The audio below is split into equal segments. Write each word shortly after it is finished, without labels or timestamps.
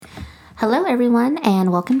Hello, everyone,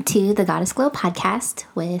 and welcome to the Goddess Glow podcast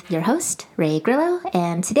with your host, Ray Grillo.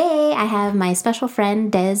 And today I have my special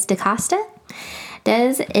friend, Des DaCosta.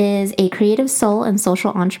 Des is a creative soul and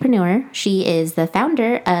social entrepreneur. She is the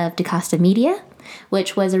founder of DaCosta Media,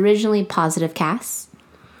 which was originally Positive Casts,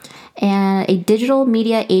 and a digital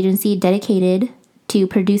media agency dedicated to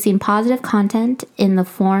producing positive content in the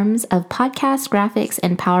forms of podcasts, graphics,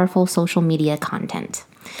 and powerful social media content.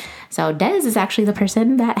 So Des is actually the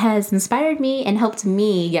person that has inspired me and helped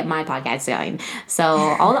me get my podcast going. So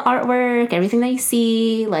all the artwork, everything that you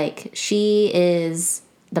see, she is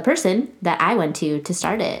the person that I went to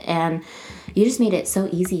start it. And you just made it so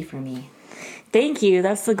easy for me. Thank you.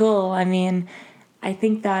 That's the goal. I mean, I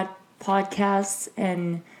think that podcasts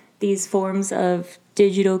and these forms of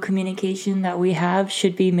digital communication that we have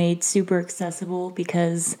should be made super accessible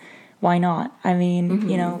because why not? I mean,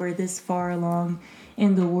 we're this far along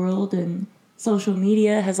in the world, and social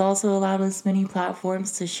media has also allowed us many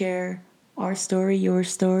platforms to share our story, your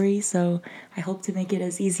story. So I hope to make it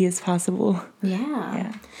as easy as possible.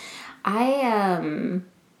 Yeah.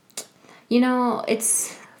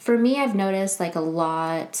 It's for me, I've noticed a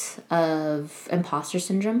lot of imposter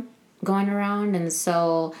syndrome going around. And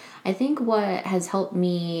so I think what has helped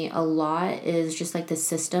me a lot is just the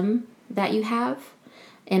system that you have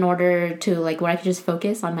in order to where I could just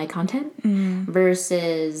focus on my content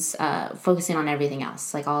versus focusing on everything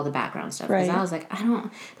else, all the background stuff. Because I was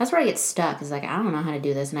that's where I get stuck, is I don't know how to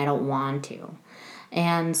do this and I don't want to.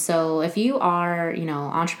 And so if you are,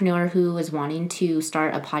 entrepreneur who is wanting to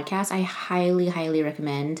start a podcast, I highly, highly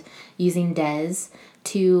recommend using Des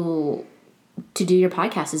to do your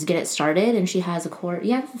podcast, is get it started. And she has a course.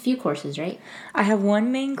 You have a few courses, right? I have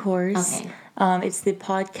one main course. Okay. It's the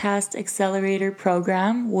Podcast Accelerator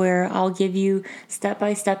program, where I'll give you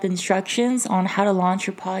step-by-step instructions on how to launch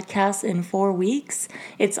your podcast in 4 weeks.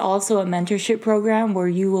 It's also a mentorship program where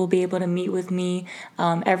you will be able to meet with me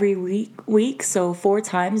every week, so 4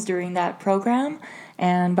 times during that program.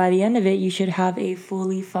 And by the end of it, you should have a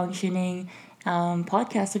fully functioning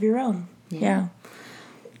podcast of your own. Yeah.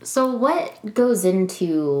 So what goes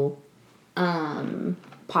into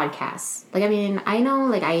podcasts? I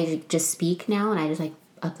know I just speak now and I just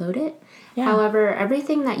upload it. Yeah. However,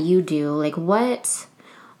 everything that you do, what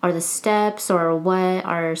are the steps, or what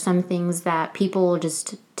are some things that people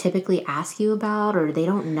just typically ask you about or they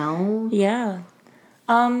don't know? Yeah.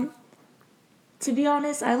 To be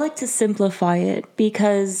honest, I like to simplify it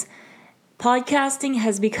because podcasting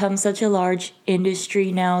has become such a large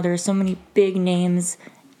industry now. There are so many big names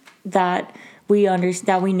that we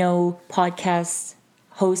know podcasts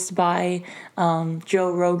hosted by.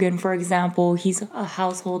 Joe Rogan, for example, he's a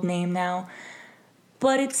household name now.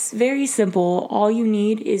 But it's very simple. All you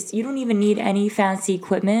need is, you don't even need any fancy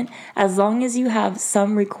equipment. As long as you have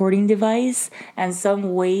some recording device and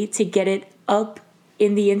some way to get it up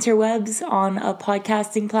in the interwebs on a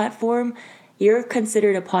podcasting platform, you're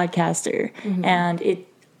considered a podcaster. Mm-hmm. And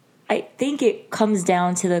I think it comes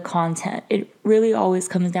down to the content. It really always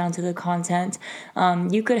comes down to the content.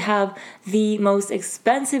 You could have the most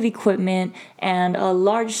expensive equipment and a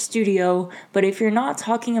large studio, but if you're not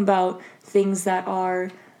talking about things that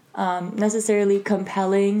are necessarily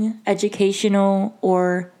compelling, educational,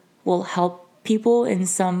 or will help people in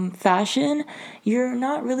some fashion, you're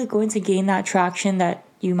not really going to gain that traction that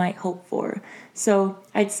you might hope for. So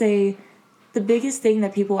I'd say the biggest thing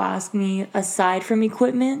that people ask me, aside from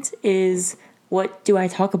equipment, is what do I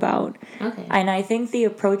talk about? Okay. And I think the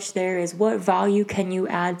approach there is, what value can you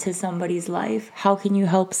add to somebody's life? How can you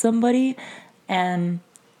help somebody? And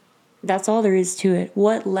that's all there is to it.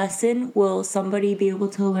 What lesson will somebody be able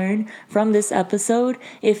to learn from this episode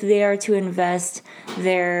if they are to invest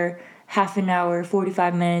their half an hour,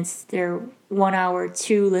 45 minutes, their 1 hour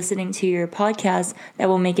to listening to your podcast, that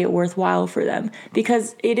will make it worthwhile for them?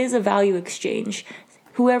 Because it is a value exchange.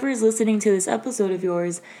 Whoever is listening to this episode of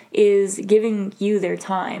yours is giving you their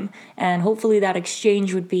time. And hopefully that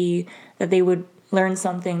exchange would be that they would learn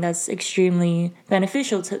something that's extremely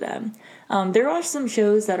beneficial to them. There are some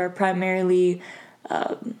shows that are primarily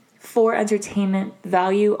for entertainment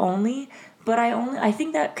value only, but I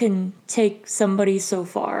think that can take somebody so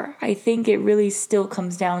far. I think it really still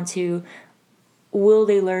comes down to, will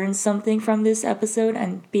they learn something from this episode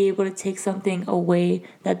and be able to take something away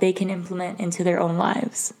that they can implement into their own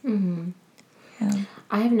lives? Mm-hmm. Yeah.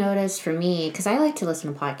 I have noticed for me, because I like to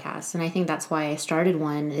listen to podcasts, and I think that's why I started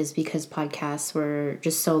one, is because podcasts were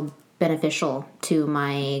just so beneficial to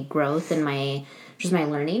my growth and my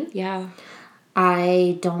learning. Yeah.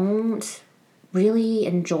 I don't really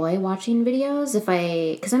enjoy watching videos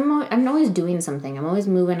because I'm always doing something. I'm always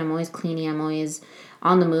moving, I'm always cleaning, I'm always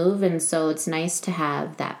on the move, and so it's nice to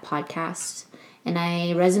have that podcast. And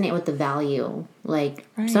I resonate with the value, like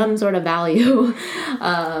some sort of value,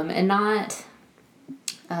 and not,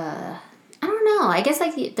 I don't know. I guess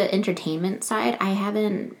like the entertainment side, I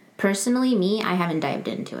haven't dived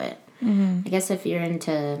into it. I guess if you're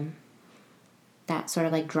into that sort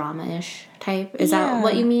of like drama-ish type, is that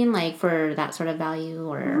what you mean, like for that sort of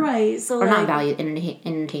value, or So or like, not value,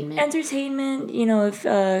 entertainment? Entertainment, if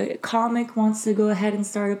a comic wants to go ahead and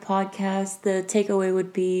start a podcast, the takeaway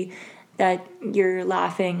would be that you're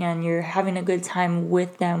laughing and you're having a good time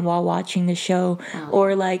with them while watching the show.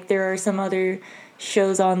 Or like there are some other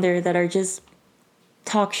shows on there that are just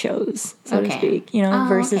talk shows, so to speak,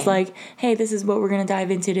 versus like, hey, this is what we're going to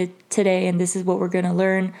dive into today, and this is what we're going to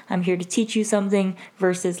learn. I'm here to teach you something,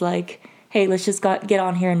 versus like, hey, let's just get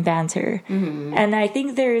on here and banter. And I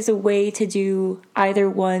think there is a way to do either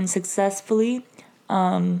one successfully.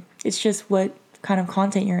 It's just what kind of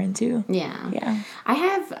content you're into. Yeah.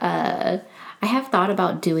 I have thought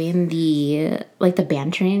about doing the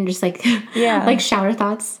bantering, just like like shower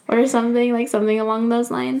thoughts or something, like something along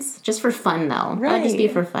those lines, just for fun though. That would just be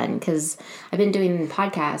for fun, because I've been doing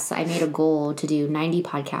podcasts. I made a goal to do 90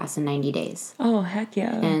 podcasts in 90 days. Oh, heck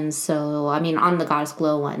yeah. And so, I mean, on the Goddess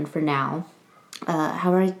Glow one for now.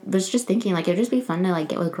 However, I was just thinking, like, it would just be fun to like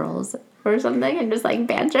get with girls or something and just like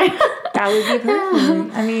banter. That would be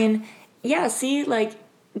perfect. I mean, yeah, see, like,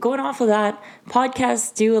 going off of that,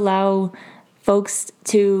 podcasts do allow folks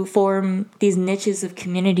to form these niches of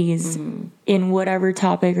communities in whatever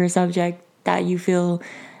topic or subject that you feel.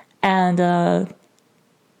 And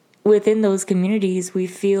within those communities, we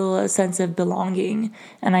feel a sense of belonging.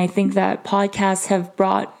 And I think that podcasts have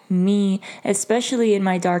brought me, especially in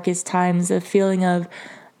my darkest times, a feeling of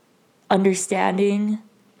understanding,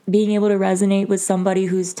 being able to resonate with somebody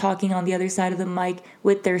who's talking on the other side of the mic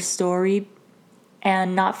with their story,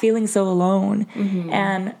 and not feeling so alone.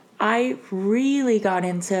 And I really got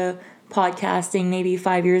into podcasting maybe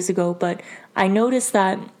 5 years ago, but I noticed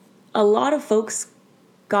that a lot of folks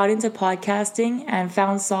got into podcasting and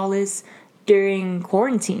found solace during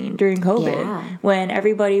quarantine, during COVID, when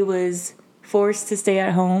everybody was forced to stay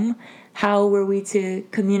at home. How were we to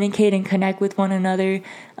communicate and connect with one another?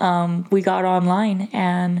 We got online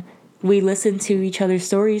and we listened to each other's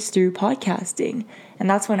stories through podcasting. And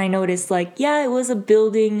that's when I noticed, like, it was a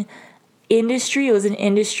building industry. It was an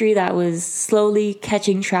industry that was slowly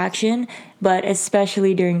catching traction, but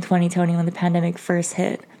especially during 2020 when the pandemic first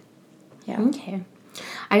hit. Okay.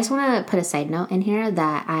 I just want to put a side note in here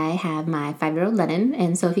that I have my 5-year-old Lennon,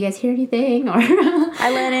 and so if you guys hear anything or Hi,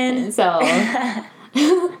 Lennon. So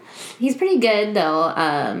he's pretty good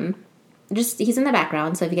though. Just he's in the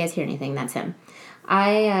background, so if you guys hear anything, that's him.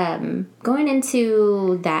 Going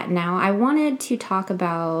into that now, I wanted to talk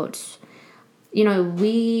about,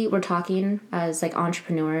 we were talking as like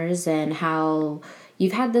entrepreneurs and how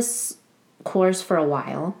you've had this course for a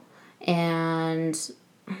while, and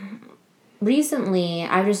recently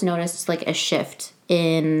I've just noticed like a shift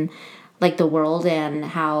in like the world and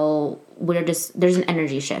how there's an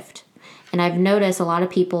energy shift. And I've noticed a lot of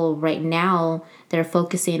people right now, they're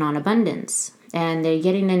focusing on abundance, and they're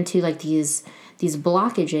getting into like these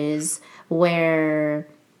blockages where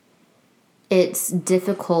it's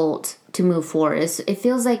difficult to move forward. It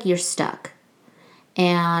feels like you're stuck.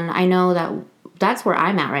 And I know that's where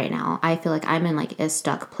I'm at right now. I feel like I'm in like a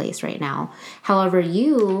stuck place right now. However,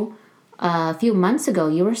 a few months ago,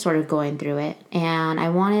 you were sort of going through it. And I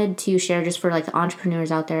wanted to share just for like the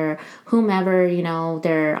entrepreneurs out there, whomever,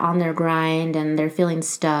 they're on their grind and they're feeling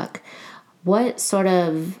stuck. What sort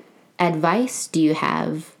of advice do you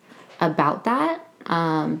have about that?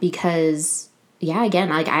 Because again,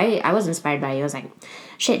 like I was inspired by you. I was like,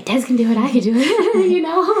 shit, Des can do it, I can do it,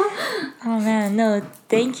 Oh man, no,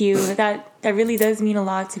 thank you. That really does mean a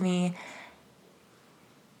lot to me.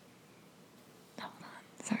 Hold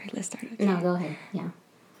on, sorry, let's start again. No, go ahead. Yeah,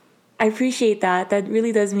 I appreciate that. That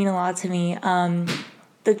really does mean a lot to me.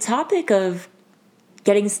 The topic of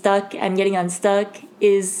getting stuck and getting unstuck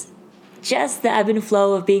is just the ebb and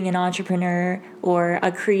flow of being an entrepreneur or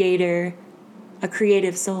a creator, a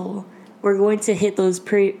creative soul. We're going to hit those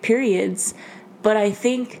periods, but I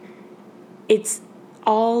think it's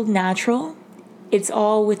all natural. It's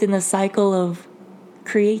all within the cycle of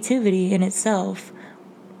creativity in itself.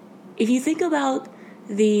 If you think about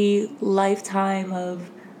the lifetime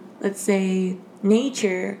of, let's say,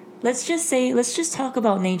 nature, let's just talk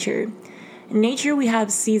about nature. In nature, we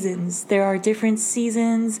have seasons. There are different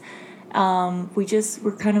seasons,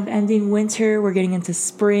 We're kind of ending winter. We're getting into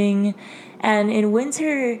spring. And in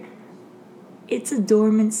winter, it's a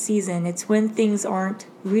dormant season. It's when things aren't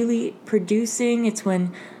really producing. It's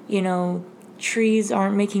when, trees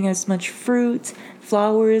aren't making as much fruit.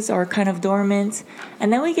 Flowers are kind of dormant.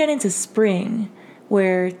 And then we get into spring,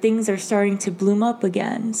 where things are starting to bloom up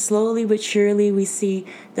again. Slowly but surely, we see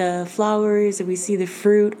the flowers, and we see the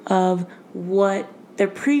fruit of what the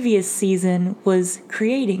previous season was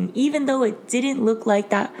creating. Even though it didn't look like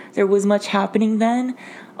that there was much happening then,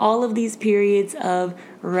 all of these periods of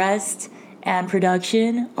rest and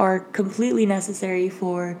production are completely necessary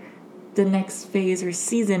for the next phase or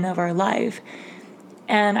season of our life.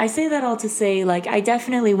 And I say that all to say, I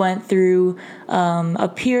definitely went through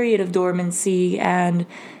a period of dormancy and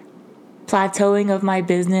plateauing of my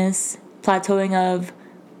business, plateauing of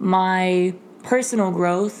my personal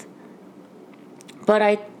growth. But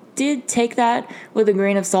I did take that with a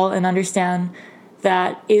grain of salt and understand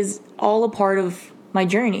that is all a part of my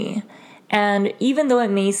journey. And even though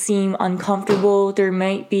it may seem uncomfortable, there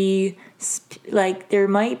might be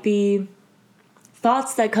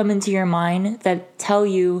thoughts that come into your mind that tell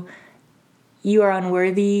you you are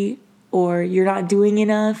unworthy or you're not doing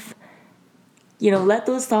enough. Let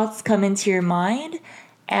those thoughts come into your mind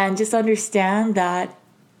and just understand that,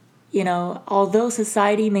 although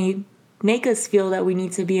society may make us feel that we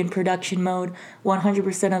need to be in production mode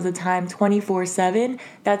 100% of the time, 24/7,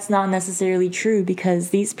 that's not necessarily true,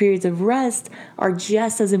 because these periods of rest are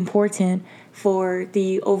just as important for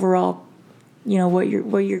the overall, what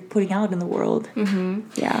you're putting out in the world. Mm-hmm.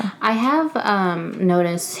 Yeah. I have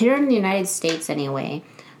noticed here in the United States anyway,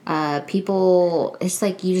 people, it's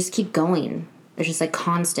like you just keep going. It's just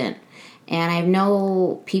constant. And I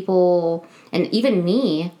know people, and even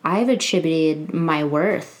me, I've attributed my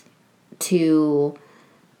worth to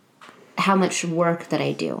how much work that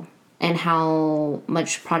I do and how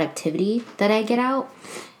much productivity that I get out.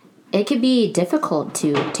 It could be difficult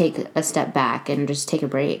to take a step back and just take a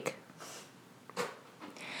break.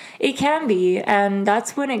 It can be, and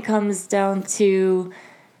that's when it comes down to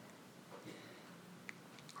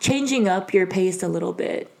changing up your pace a little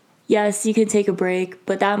bit. Yes, you can take a break,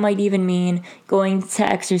 but that might even mean going to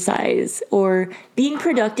exercise or being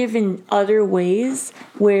productive in other ways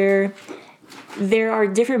where there are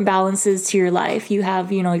different balances to your life. You have,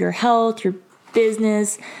 your health, your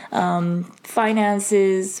business,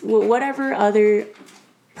 finances, whatever other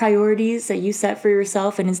priorities that you set for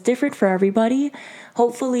yourself, and it's different for everybody.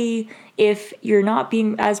 Hopefully, if you're not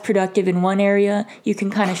being as productive in one area, you can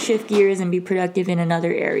kind of shift gears and be productive in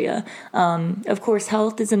another area. Of course,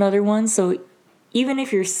 health is another one. So even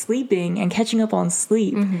if you're sleeping and catching up on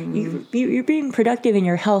sleep, you're being productive in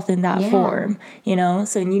your health in that form,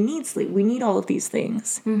 So you need sleep. We need all of these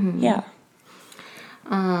things. Mm-hmm. Yeah.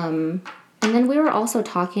 And then we were also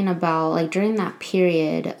talking about, during that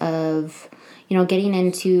period of, getting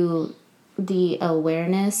into the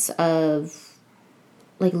awareness of,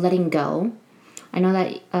 letting go. I know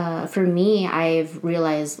that for me, I've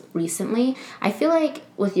realized recently, I feel like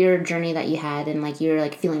with your journey that you had and you're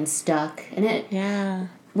feeling stuck, and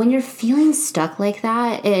when you're feeling stuck like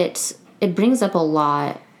that, it brings up a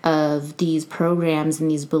lot of these programs and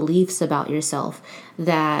these beliefs about yourself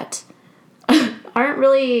that aren't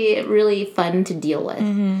really fun to deal with.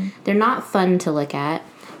 Mm-hmm. They're not fun to look at.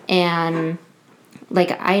 And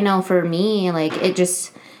I know for me, it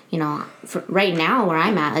just, for right now where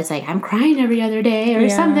I'm at, it's I'm crying every other day or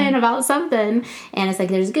something about something. And it's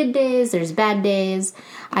there's good days, there's bad days.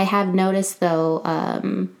 I have noticed though,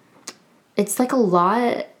 it's a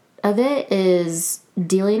lot of it is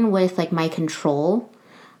dealing with my control,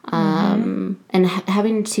 and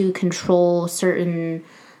having to control certain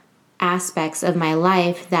aspects of my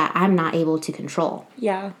life that I'm not able to control.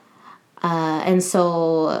 Yeah. And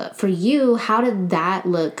so for you, how did that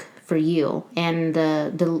look for you? And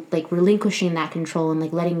the relinquishing that control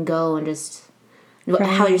and letting go and just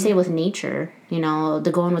how you say with nature,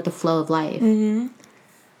 the going with the flow of life. Mm-hmm.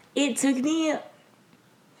 It took me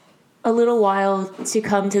a little while to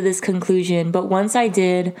come to this conclusion, but once I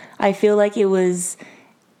did, I feel like it was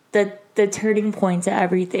the turning point to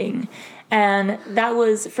everything. And that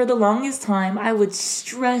was, for the longest time, I would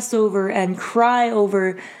stress over and cry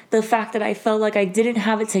over the fact that I felt like I didn't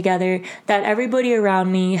have it together, that everybody around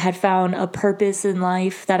me had found a purpose in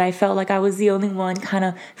life, that I felt like I was the only one kind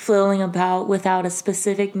of flailing about without a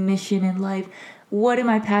specific mission in life. What am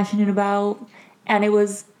I passionate about? And it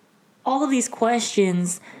was all of these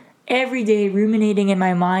questions every day ruminating in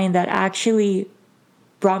my mind that actually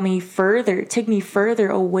took me further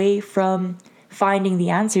away from finding the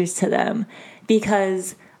answers to them,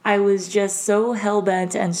 because I was just so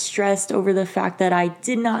hell-bent and stressed over the fact that I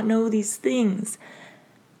did not know these things.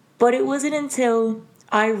 But it wasn't until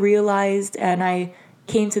I realized and I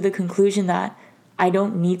came to the conclusion that I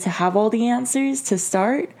don't need to have all the answers to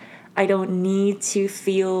start. I don't need to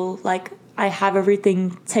feel like I have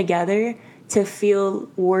everything together to feel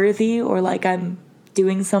worthy or like I'm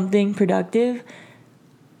doing something productive.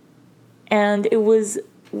 And it was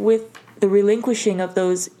with the relinquishing of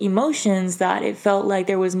those emotions that it felt like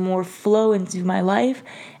there was more flow into my life,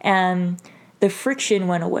 and the friction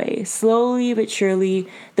went away. Slowly but surely,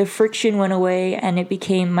 the friction went away, and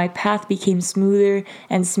my path became smoother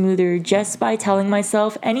and smoother just by telling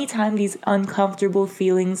myself anytime these uncomfortable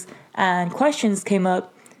feelings and questions came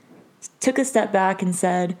up, took a step back and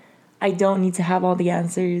said, I don't need to have all the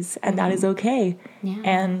answers, and that is okay. Yeah.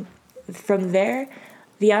 And from there,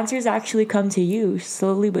 the answers actually come to you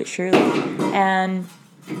slowly but surely. And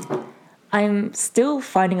I'm still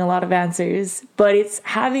finding a lot of answers, but it's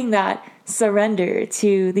having that surrender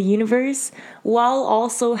to the universe while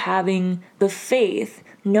also having the faith,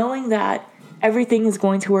 knowing that everything is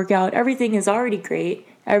going to work out. Everything is already great.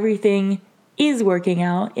 Everything is working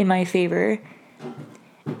out in my favor.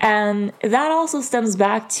 And that also stems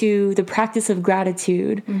back to the practice of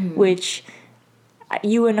gratitude, which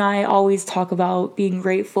you and I always talk about being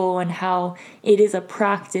grateful and how it is a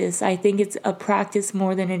practice. I think it's a practice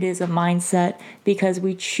more than it is a mindset, because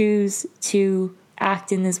we choose to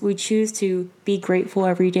act in this. We choose to be grateful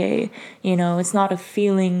every day. It's not a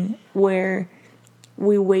feeling where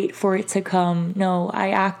we wait for it to come. No,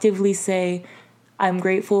 I actively say, I'm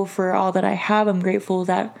grateful for all that I have. I'm grateful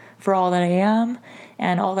for all that I am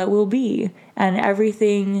and all that will be. And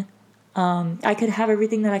everything, I could have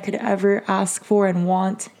everything that I could ever ask for and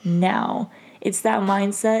want now. It's that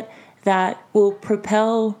mindset that will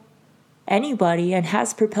propel anybody and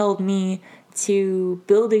has propelled me to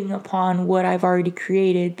building upon what I've already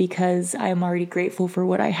created, because I'm already grateful for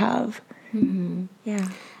what I have. Mm-hmm. Yeah.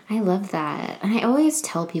 I love that. And I always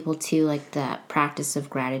tell people too, like, that practice of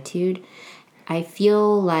gratitude. I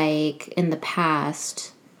feel like in the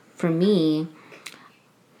past, for me,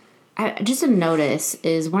 just a notice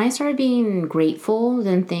is when I started being grateful,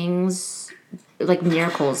 then things like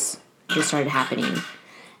miracles just started happening.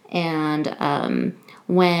 And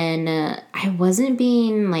when I wasn't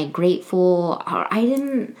being like grateful, I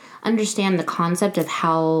didn't understand the concept of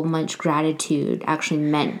how much gratitude actually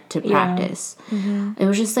meant to practice. It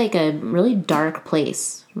was just like a really dark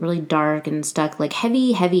place, really dark and stuck, like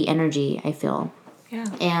heavy energy, I feel. Yeah.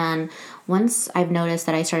 And once I've noticed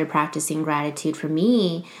that I started practicing gratitude, for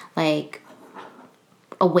me, like,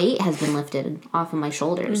 a weight has been lifted off of my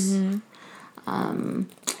shoulders. And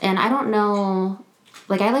I don't know,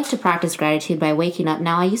 like, I like to practice gratitude by waking up.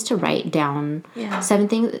 Now, I used to write down 7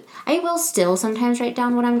 things. I will still sometimes write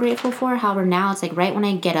down what I'm grateful for. However, now it's like right when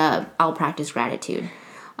I get up, I'll practice gratitude.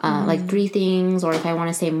 Like 3 things, or if I want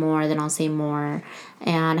to say more, then I'll say more.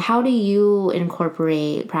 And how do you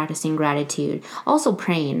incorporate practicing gratitude? Also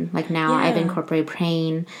praying. Like now I've incorporated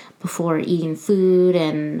praying before eating food,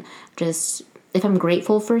 and just if I'm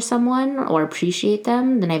grateful for someone or appreciate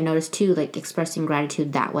them, then I've noticed too, like, expressing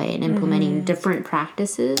gratitude that way and implementing different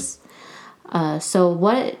practices. So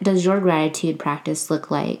what does your gratitude practice look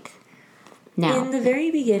like now? In the very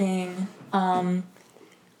beginning,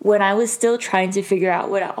 when I was still trying to figure out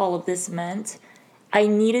what all of this meant, I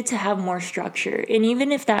needed to have more structure. And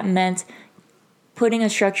even if that meant putting a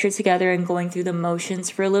structure together and going through the motions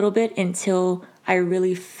for a little bit until I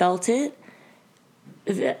really felt it,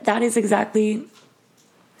 that is exactly...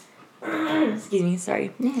 Excuse me,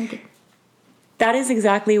 sorry. That is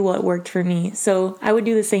exactly what worked for me. So I would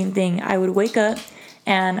do the same thing. I would wake up,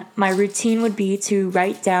 and my routine would be to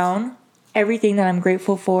write down everything that I'm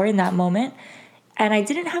grateful for in that moment. And I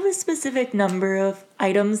didn't have a specific number of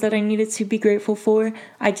items that I needed to be grateful for.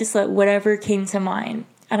 I just let whatever came to mind.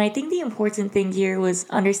 And I think the important thing here was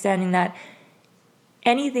understanding that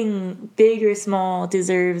anything big or small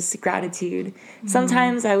deserves gratitude.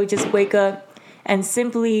 Sometimes I would just wake up and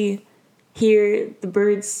simply hear the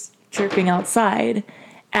birds chirping outside,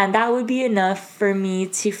 and that would be enough for me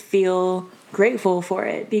to feel grateful for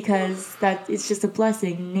it, because that it's just a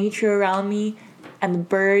blessing. Nature around me and the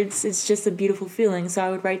birds, it's just a beautiful feeling. So I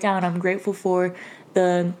would write down, I'm grateful for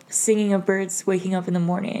the singing of birds waking up in the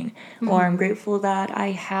morning, or I'm grateful that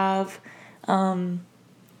I have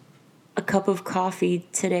a cup of coffee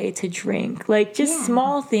today to drink. Like just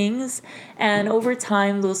small things. And over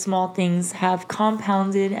time, those small things have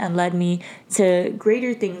compounded and led me to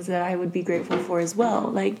greater things that I would be grateful for as well.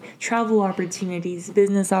 Like travel opportunities,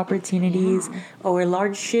 business opportunities, or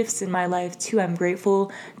large shifts in my life too. I'm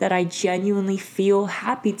grateful that I genuinely feel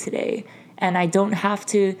happy today. And I don't have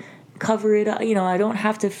to cover it up. I don't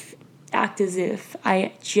have to act as if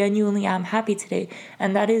I genuinely am happy today.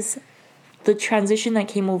 And that is the transition that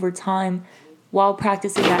came over time while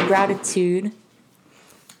practicing that gratitude.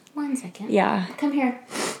 1 second. Yeah. Come here.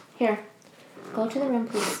 Here. Go to the room,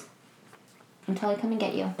 please. Until I come and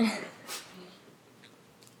get you.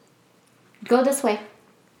 Go this way.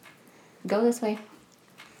 Go this way.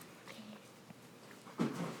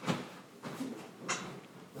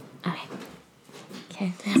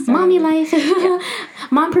 Okay. Mommy life.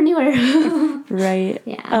 Mompreneur. Right.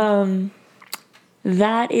 Yeah.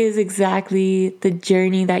 That is exactly the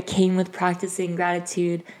journey that came with practicing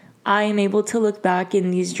gratitude. I am able to look back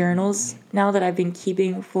in these journals now that I've been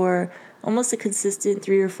keeping for almost a consistent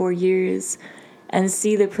 3 or 4 years and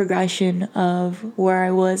see the progression of where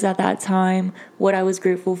I was at that time, what I was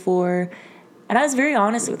grateful for. And I was very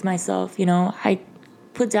honest with myself. I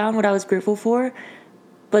put down what I was grateful for,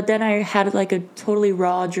 but then I had like a totally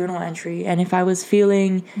raw journal entry. And if I was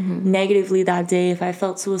feeling negatively that day, if I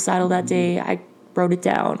felt suicidal that day, I wrote it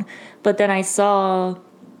down. But then I saw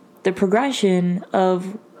the progression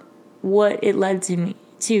of what it led to me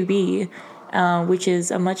to be, which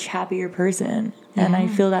is a much happier person. And I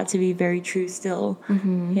feel that to be very true still.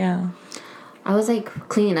 Yeah. I was like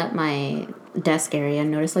cleaning up my desk area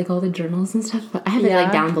and noticed like all the journals and stuff. I have it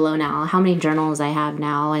like down below now, how many journals I have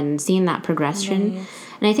now, and seeing that progression. Nice.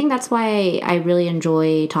 And I think that's why I really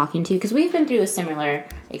enjoy talking to you, because we've been through a similar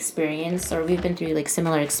experience, or we've been through like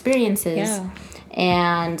similar experiences. Yeah.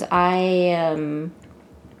 And I'm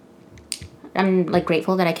like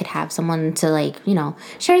grateful that I could have someone to like,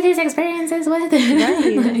 share these experiences with.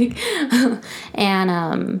 Right. And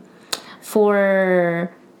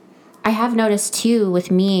I have noticed too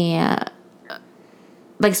with me,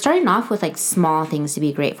 like starting off with like small things to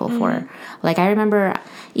be grateful for. Like I remember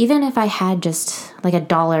even if I had just like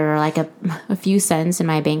 $1 or like a few cents in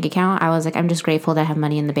my bank account, I was like, I'm just grateful that I have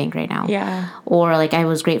money in the bank right now. Yeah. Or like I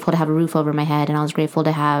was grateful to have a roof over my head, and I was grateful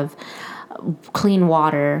to have clean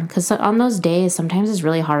water, because on those days sometimes it's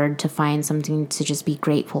really hard to find something to just be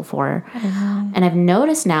grateful for. And I've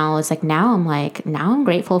noticed now it's like now I'm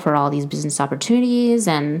grateful for all these business opportunities.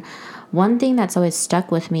 And one thing that's always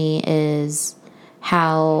stuck with me is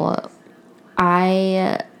how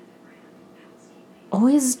I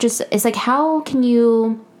always just, it's like, how can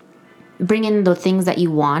you bring in the things that you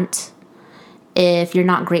want if you're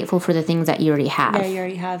not grateful for the things that you already have? That you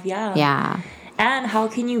already have, yeah. Yeah. And how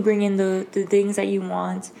can you bring in the things that you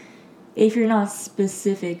want if you're not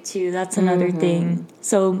specific too? That's another thing.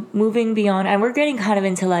 So moving beyond, and we're getting kind of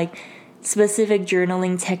into like specific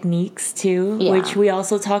journaling techniques too, which we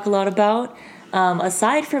also talk a lot about.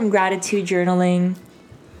 Aside from gratitude journaling,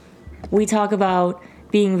 we talk about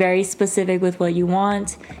being very specific with what you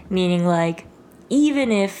want, meaning like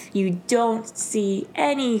even if you don't see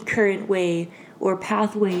any current way or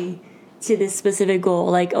pathway to this specific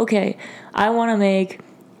goal, like, okay, I want to make,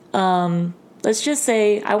 let's just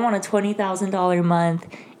say I want a $20,000 month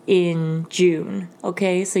in June.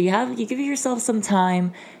 Okay, so you give yourself some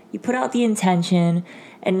time, you put out the intention,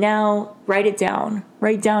 and now write it down.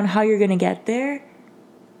 Write down how you're going to get there.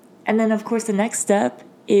 And then, of course, the next step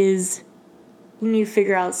is you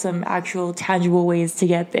figure out some actual tangible ways to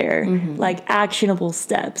get there, like actionable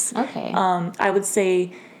steps. Okay. I would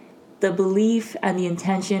say the belief and the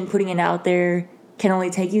intention, putting it out there, can only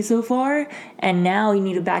take you so far. And now you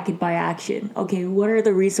need to back it by action. Okay, what are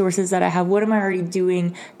the resources that I have? What am I already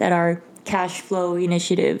doing that are cash flow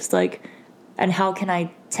initiatives? Like, and how can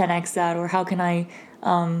I 10x that? Or how can I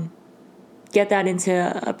get that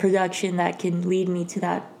into a production that can lead me to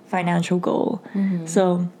that financial goal?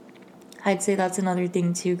 So I'd say that's another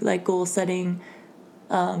thing too, like goal setting,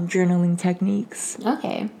 journaling techniques.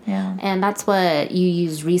 Okay. Yeah. And that's what you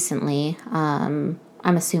used recently, I'm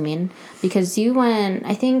assuming, because you went,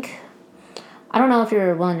 I think, I don't know if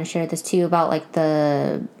you're willing to share this too, about like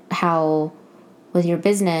how with your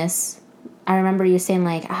business, I remember you saying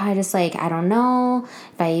like, I don't know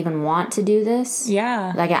if I even want to do this.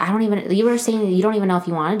 Yeah. Like you were saying you don't even know if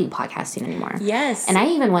you want to do podcasting anymore. Yes. And I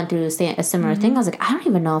even went through a similar thing. I was like, I don't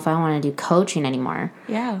even know if I want to do coaching anymore.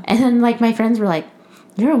 Yeah. And then like my friends were like,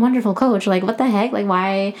 you're a wonderful coach. Like, what the heck? Like,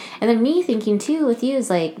 why? And then me thinking too with you is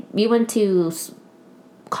like, you went to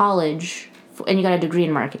college and you got a degree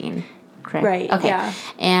in marketing, correct? Right. Okay. Yeah.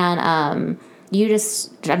 And your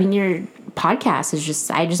podcast is just,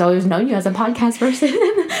 I just always known you as a podcast person,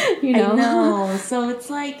 you know? I know. So it's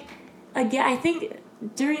like, again, I think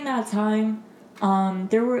during that time,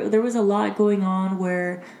 there was a lot going on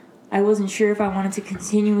where I wasn't sure if I wanted to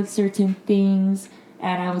continue with certain things,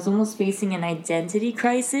 and I was almost facing an identity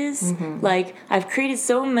crisis. Like, I've created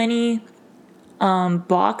so many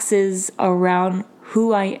boxes around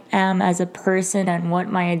who I am as a person and what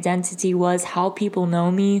my identity was, how people know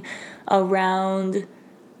me, around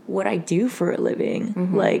what I do for a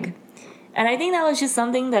living. Like, and I think that was just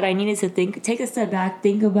something that I needed to take a step back,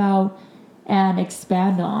 think about, and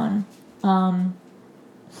expand on.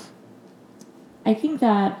 I think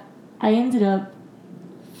that I ended up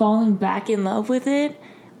falling back in love with it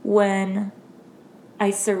when I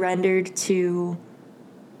surrendered to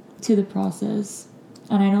the process.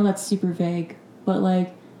 And I know that's super vague, but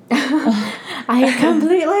like I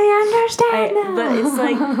completely understand now. But it's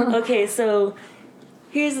like, okay, so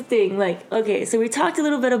here's the thing. Like, okay, so we talked a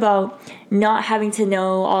little bit about not having to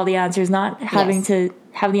know all the answers, not having to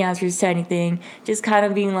have the answers to anything, just kind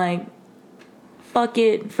of being like, fuck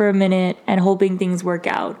it for a minute and hoping things work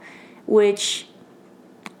out, which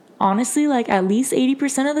honestly, like, at least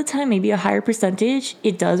 80% of the time, maybe a higher percentage,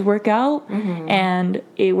 it does work out, and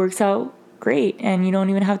it works out great, and you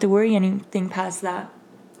don't even have to worry anything past that.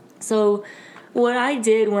 So what I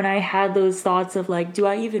did when I had those thoughts of like, do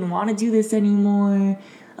I even want to do this anymore?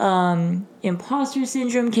 Imposter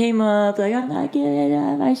syndrome came up, like, I'm not good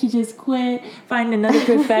enough, I should just quit, find another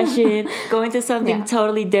profession, go into something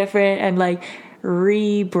totally different, and like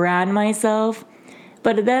rebrand myself.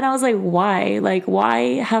 But then I was like, why? Like,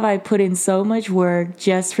 why have I put in so much work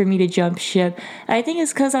just for me to jump ship? And I think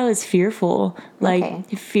it's because I was fearful,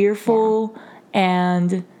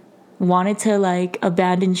 and wanted to like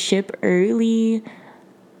abandon ship early.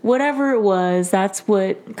 Whatever it was, that's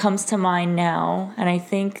what comes to mind now. And I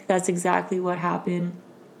think that's exactly what happened.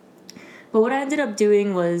 But what I ended up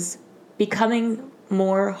doing was becoming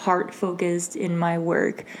more heart focused in my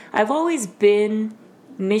work. I've always been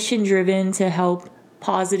mission driven to help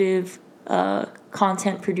positive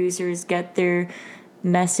content producers get their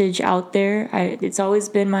message out there. It's always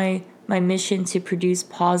been my mission to produce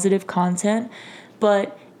positive content.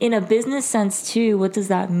 But in a business sense too, what does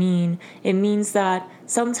that mean? It means that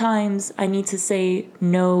sometimes I need to say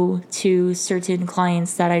no to certain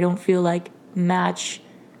clients that I don't feel like match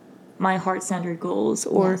my heart-centered goals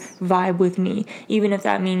or vibe with me, even if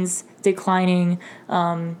that means declining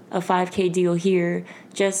a 5K deal here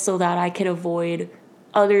just so that I could avoid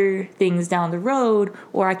other things down the road,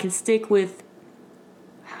 or I could stick with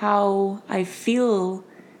how I feel,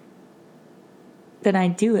 then I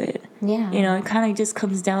do it. Yeah. You know, it kind of just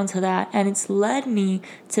comes down to that. And it's led me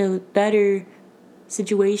to better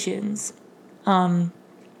situations. And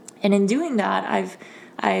in doing that,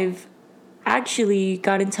 I've actually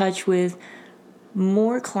got in touch with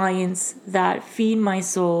more clients that feed my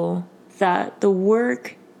soul, that the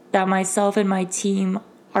work that myself and my team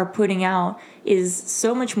are putting out is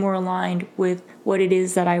so much more aligned with what it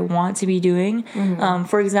is that I want to be doing.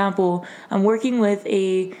 For example, I'm working with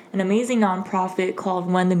an amazing nonprofit called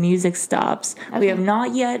When the Music Stops. Okay. We have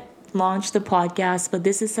not yet launched the podcast, but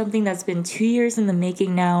this is something that's been 2 years in the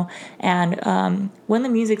making now. And When the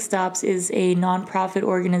Music Stops is a nonprofit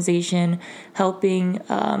organization helping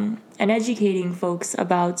and educating folks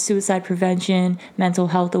about suicide prevention, mental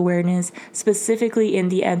health awareness, specifically in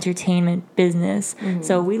the entertainment business.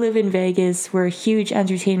 So we live in Vegas. We're a huge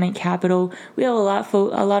entertainment capital. We have a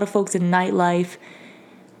lot of folks in nightlife,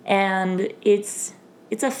 and it's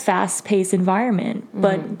a fast-paced environment,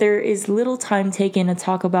 but there is little time taken to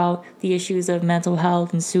talk about the issues of mental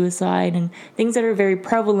health and suicide and things that are very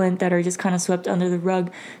prevalent that are just kind of swept under the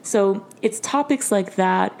rug. So it's topics like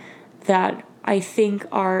that I think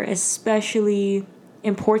are especially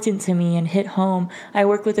important to me and hit home. I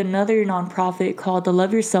work with another nonprofit called the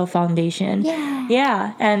Love Yourself Foundation.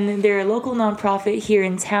 Yeah, and they're a local nonprofit here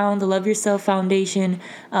in town. The Love Yourself Foundation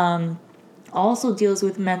also deals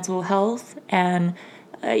with mental health and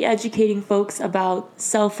educating folks about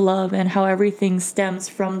self-love and how everything stems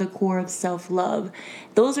from the core of self-love.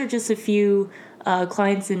 Those are just a few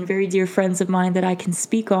clients and very dear friends of mine that I can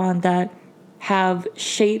speak on that have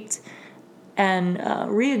shaped and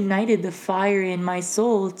reignited the fire in my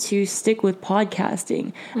soul to stick with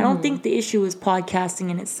podcasting. I don't think the issue was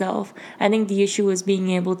podcasting in itself. I think the issue was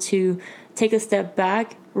being able to take a step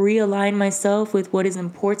back, realign myself with what is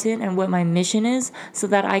important and what my mission is, so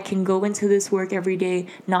that I can go into this work every day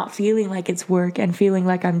not feeling like it's work and feeling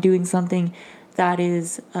like I'm doing something that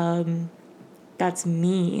is that's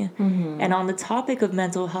me. And on the topic of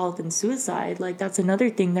mental health and suicide, like, that's another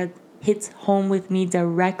thing that hits home with me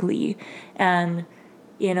directly. And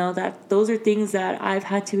you know, that those are things that I've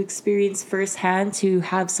had to experience firsthand to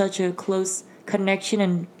have such a close connection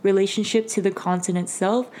and relationship to the content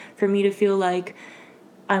itself, for me to feel like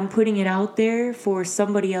I'm putting it out there for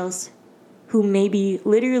somebody else who may be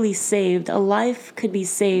literally saved. A life could be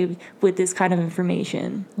saved with this kind of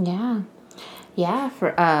information. Yeah. Yeah.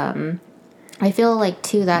 I feel like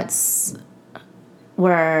too, that's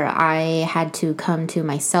where I had to come to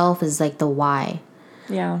myself, is like the why.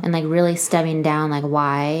 Yeah. And like really stemming down, like,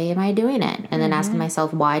 why am I doing it? And then asking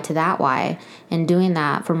myself why to that why, and doing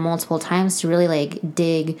that for multiple times to really like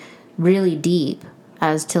dig really deep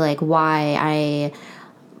as to like why I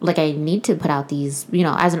need to put out these, you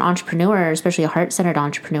know, as an entrepreneur, especially a heart-centered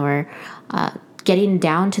entrepreneur, getting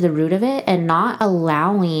down to the root of it and not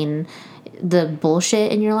allowing the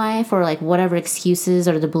bullshit in your life, or like whatever excuses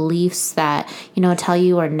or the beliefs that, you know, tell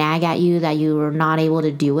you or nag at you that you are not able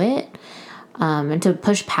to do it. And to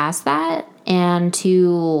push past that and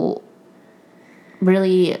to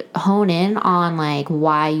really hone in on like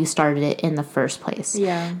why you started it in the first place.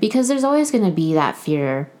 Yeah. Because there's always going to be that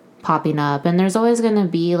fear popping up, and there's always going to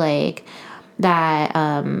be like that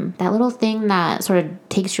that little thing that sort of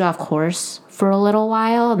takes you off course for a little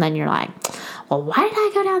while, and then you're like, well, why did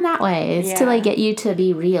I go down that way? It's to like get you to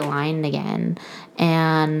be realigned again.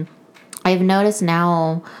 And I've noticed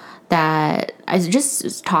now that I was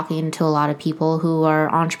just talking to a lot of people who are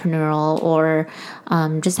entrepreneurial or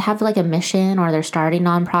just have like a mission, or they're starting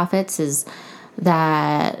nonprofits, is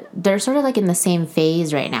that they're sort of like in the same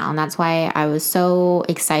phase right now. And that's why I was so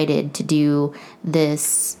excited to do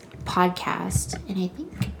this podcast. And I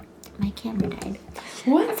think my camera died.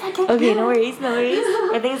 1 second. Okay, no worries.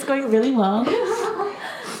 I think it's going really well.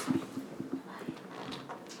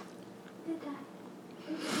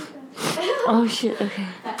 Oh shit, okay.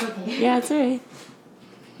 That's okay. Yeah, it's alright.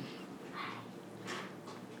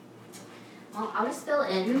 Well, I'll just fill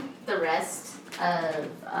in the rest of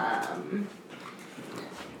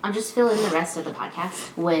the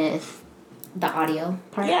podcast with the audio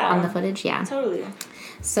part on the footage. Yeah. Totally.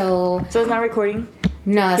 So it's not recording?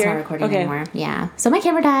 No, that's not recording anymore. Yeah. So my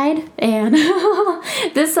camera died, and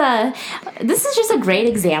this is just a great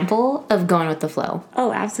example of going with the flow.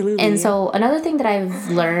 Oh, absolutely. And so another thing that I've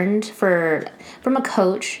learned from a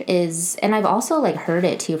coach is, and I've also like heard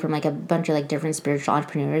it too from like a bunch of like different spiritual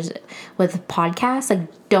entrepreneurs with podcasts, like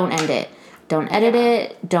don't end it. Don't edit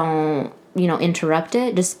it. Don't, you know, interrupt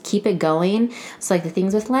it. Just keep it going. So like the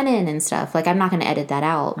things with Lennon and stuff, like I'm not going to edit that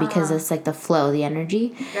out because it's like the flow, the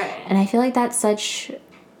energy. Right. And I feel like that's it's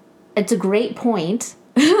a great point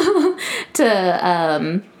to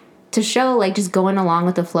show like just going along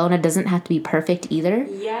with the flow, and it doesn't have to be perfect either.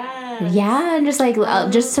 Yeah. Yeah. And just like,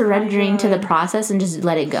 just surrendering to the process and just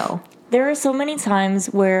let it go. There are so many times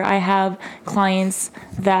where I have clients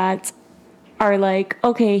that are like,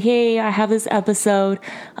 okay, hey, I have this episode,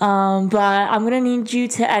 but I'm gonna need you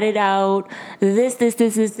to edit out this,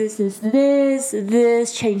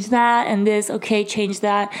 change that, and this, okay, change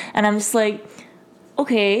that. And I'm just like,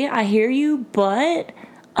 okay, I hear you, but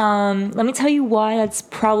let me tell you why that's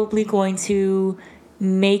probably going to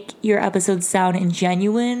make your episode sound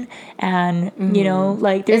ingenuine. And you know,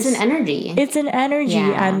 like it's an energy,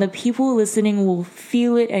 and the people listening will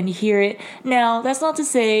feel it and hear it. Now that's not to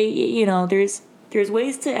say, you know, there's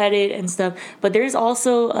ways to edit and stuff, but there's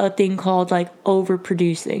also a thing called like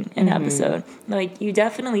overproducing an episode. Like you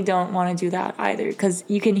definitely don't want to do that either, because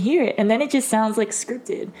you can hear it and then it just sounds like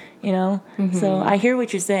scripted, you know. So I hear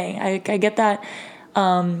what you're saying. I get that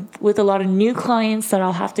with a lot of new clients that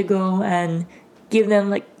I'll have to go and give them,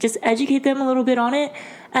 like, just educate them a little bit on it,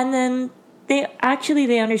 and then they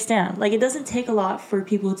understand. Like, it doesn't take a lot for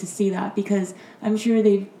people to see that, because I'm sure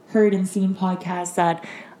they've heard and seen podcasts that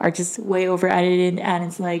are just way over edited, and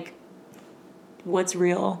it's like, what's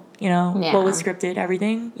real, you know? Yeah. What was scripted,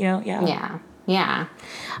 everything, you know? Yeah.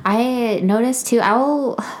 I noticed too,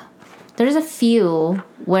 there's a few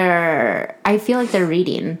where I feel like they're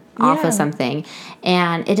reading off of something,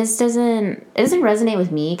 and it doesn't resonate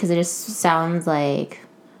with me, because it just sounds like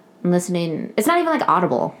I'm listening. It's not even like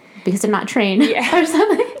audible, because I'm not trained or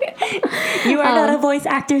something. You are not a voice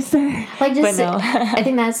actor, sir. Like, just, but no. I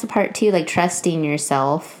think that's the part too, like trusting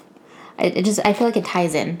yourself. I feel like it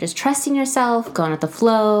ties in. Just trusting yourself, going with the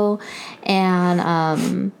flow,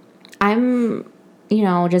 and I'm, you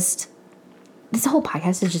know, just, this whole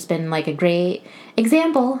podcast has just been like a great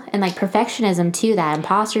example, and like perfectionism too, that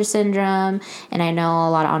imposter syndrome. And I know a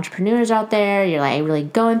lot of entrepreneurs out there, you're like really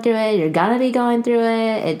going through it. You're gonna be going through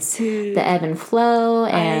it. It's the ebb and flow.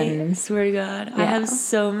 And I swear to God, I have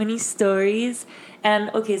so many stories, And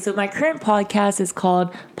okay, so my current podcast is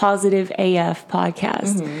called Positive AF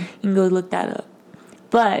Podcast. You can go look that up.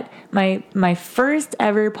 But my first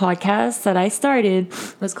ever podcast that I started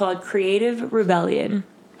was called Creative Rebellion.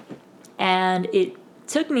 And it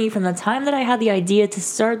took me from the time that I had the idea to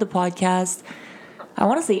start the podcast, I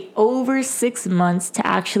want to say over 6 months to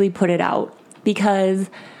actually put it out, because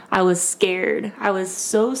I was scared. I was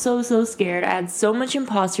so scared. I had so much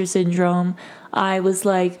imposter syndrome. I was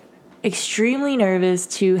like extremely nervous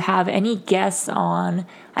to have any guests on.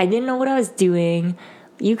 I didn't know what I was doing.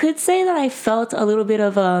 You could say that I felt a little bit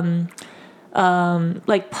of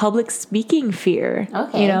like public speaking fear.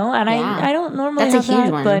 Okay. You know, and I don't normally That's have a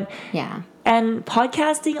huge that, one. but Yeah. and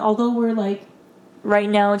podcasting, although we're like right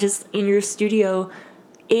now just in your studio,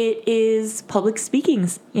 it is public speaking,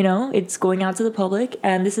 you know, it's going out to the public,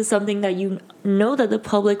 and this is something that you know that the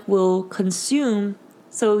public will consume.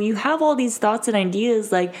 So you have all these thoughts and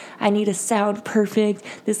ideas like, I need to sound perfect,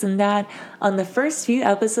 this and that. On the first few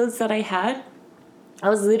episodes that I had, I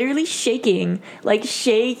was literally shaking,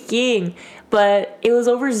 but it was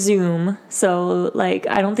over Zoom. So like,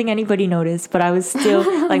 I don't think anybody noticed, but I was still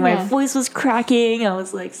like, my voice was cracking. I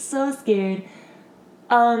was like so scared.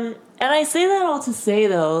 And I say that all to say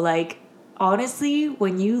though, like, honestly,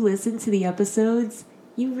 when you listen to the episodes,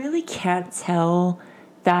 you really can't tell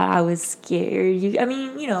that I was scared. I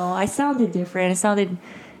mean, you know, I sounded different. I sounded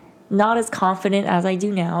not as confident as I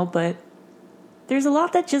do now, but there's a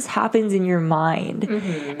lot that just happens in your mind.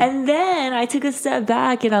 And then I took a step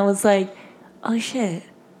back and I was like, oh shit,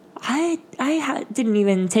 I didn't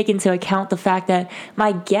even take into account the fact that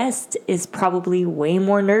my guest is probably way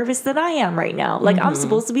more nervous than I am right now. Like, I'm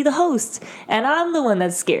supposed to be the host and I'm the one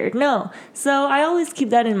that's scared. No. So I always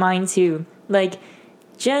keep that in mind too. Like,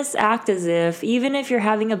 just act as if, even if you're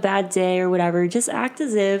having a bad day or whatever, just act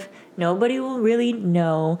as if nobody will really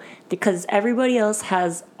know, because everybody else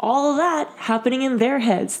has all of that happening in their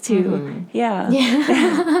heads too. Yeah.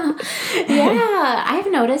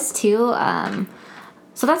 I've noticed too.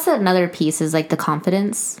 So that's another piece, is like the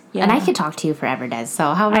confidence. Yeah. And I could talk to you forever, Des.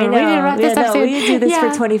 So however I know. we can wrap this episode. We can do this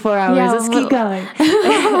for 24 hours. Let's keep going.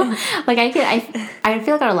 Like I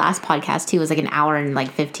feel like our last podcast too was like an hour and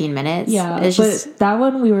like 15 minutes. Yeah. It's but just that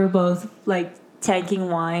one we were both like tanking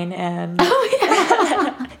wine and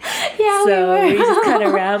yeah, so we just kind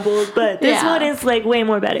of rambled. But this one is like way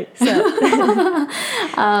more better. So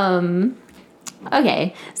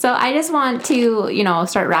okay, so I just want to, you know,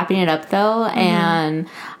 start wrapping it up though, and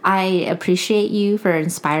I appreciate you for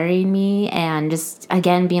inspiring me and just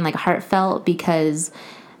again being like heartfelt, because,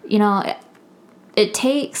 you know, it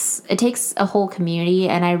takes a whole community,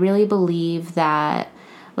 and I really believe that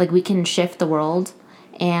like we can shift the world,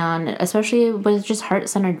 and especially with just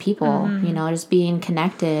heart-centered people, you know, just being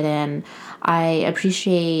connected. And I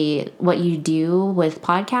appreciate what you do with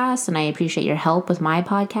podcasts, and I appreciate your help with my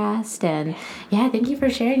podcast. And yeah, thank you for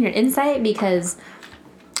sharing your insight, because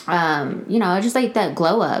you know, just like that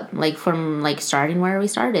glow up, like from like starting where we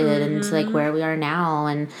started and to like where we are now,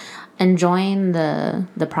 and enjoying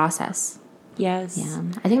the process. yes. Yeah,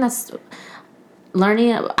 I think that's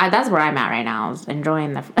learning. That's where I'm at right now, is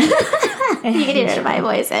enjoying the you can hear my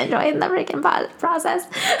voice, enjoying the freaking process.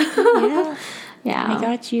 Yeah, I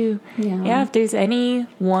got you. Yeah. If there's any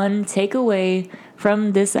one takeaway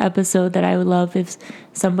from this episode that I would love if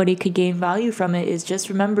somebody could gain value from it, is just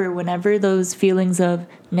remember, whenever those feelings of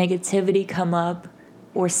negativity come up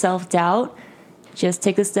or self-doubt, just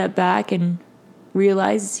take a step back and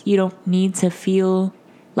realize you don't need to feel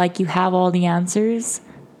like you have all the answers,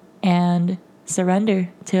 and surrender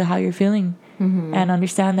to how you're feeling, and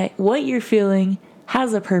understand that what you're feeling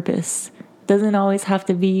has a purpose. Doesn't always have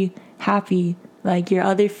to be happy. Like, your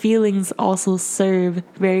other feelings also serve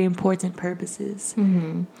very important purposes.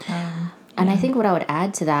 And I think what I would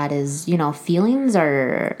add to that is, you know, feelings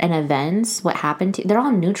are, and events, what happened to, they're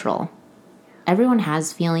all neutral. Everyone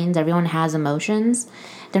has feelings. Everyone has emotions.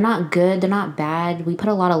 They're not good. They're not bad. We put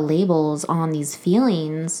a lot of labels on these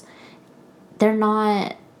feelings.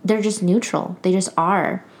 They're just neutral. They just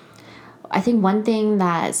are. I think one thing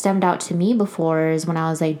that stemmed out to me before is when I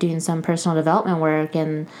was like doing some personal development work,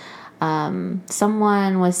 and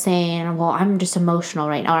someone was saying, well, I'm just emotional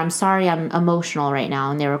right now, or I'm sorry, I'm emotional right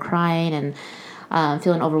now. And they were crying and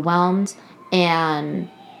feeling overwhelmed. And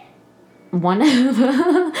one of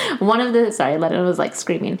the sorry, Lennon was like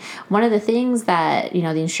screaming. One of the things that, you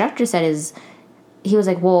know, the instructor said is, he was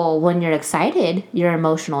like, well, when you're excited, you're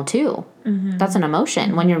emotional too. That's an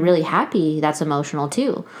emotion. When you're really happy, that's emotional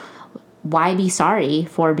too. Why be sorry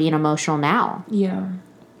for being emotional now? Yeah.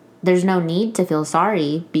 There's no need to feel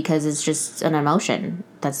sorry, because it's just an emotion.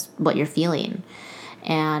 That's what you're feeling.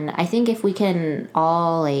 And I think if we can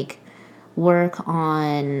all like work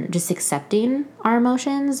on just accepting our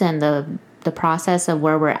emotions and the process of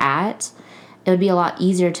where we're at, it would be a lot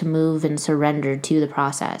easier to move and surrender to the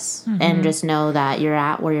process and just know that you're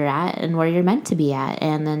at where you're at and where you're meant to be at,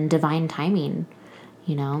 and then divine timing,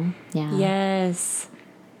 you know? Yeah. Yes.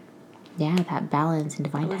 Yeah, that balance and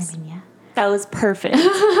divine timing, yeah. That was perfect.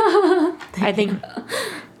 I think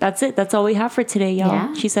that's it. That's all we have for today, y'all.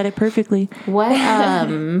 Yeah. She said it perfectly. What,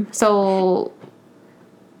 so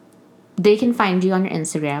they can find you on your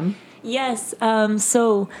Instagram. Yes.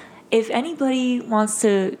 So if anybody wants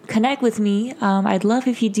to connect with me, I'd love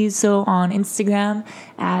if you do so on Instagram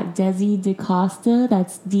at Desi DeCosta.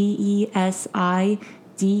 That's DesiDecosta.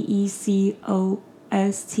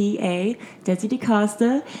 Desi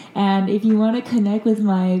DeCosta. And if you want to connect with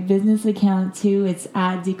my business account too, it's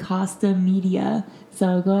at DeCosta Media.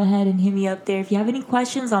 So go ahead and hit me up there. If you have any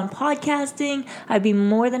questions on podcasting, I'd be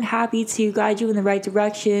more than happy to guide you in the right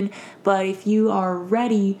direction. But if you are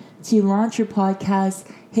ready to launch your podcast,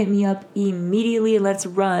 hit me up immediately and let's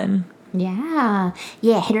run. Yeah,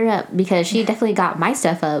 hit her up because she definitely got my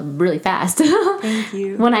stuff up really fast. Thank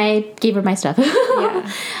you. When I gave her my stuff. Yeah.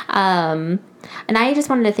 And I just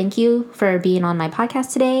wanted to thank you for being on my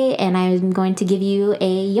podcast today, and I'm going to give you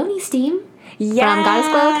a Yoni steam from Goddess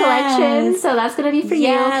Glow Collection. So that's going to be for you.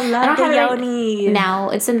 Yeah, love the Yoni. Now,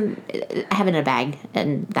 I have it in a bag,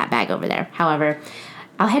 and that bag over there. However,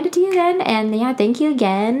 I'll hand it to you then, and yeah, thank you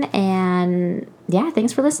again, and yeah,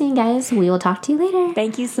 thanks for listening, guys. We will talk to you later.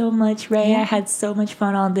 Thank you so much, Ray. Yeah. I had so much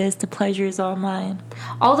fun on this. The pleasure is all mine.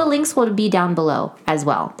 All the links will be down below as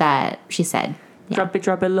well that she said. Yeah.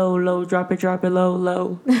 Drop it low, low. Drop it low,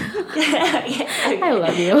 low. I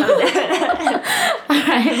love you. All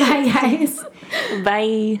right, bye, guys.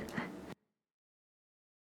 Bye.